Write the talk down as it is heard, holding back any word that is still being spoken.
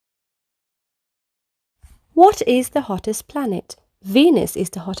What is the hottest planet? Venus is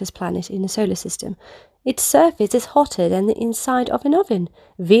the hottest planet in the solar system. Its surface is hotter than the inside of an oven.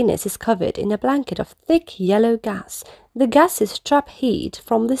 Venus is covered in a blanket of thick yellow gas. The gases trap heat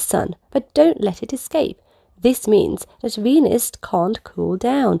from the sun, but don't let it escape. This means that Venus can't cool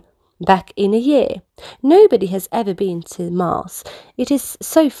down. Back in a year. Nobody has ever been to Mars. It is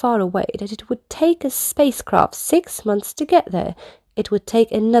so far away that it would take a spacecraft 6 months to get there. It would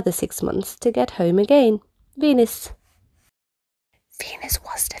take another 6 months to get home again. Venus. Venus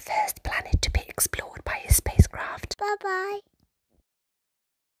was the first planet to be explored by a spacecraft. Bye-bye.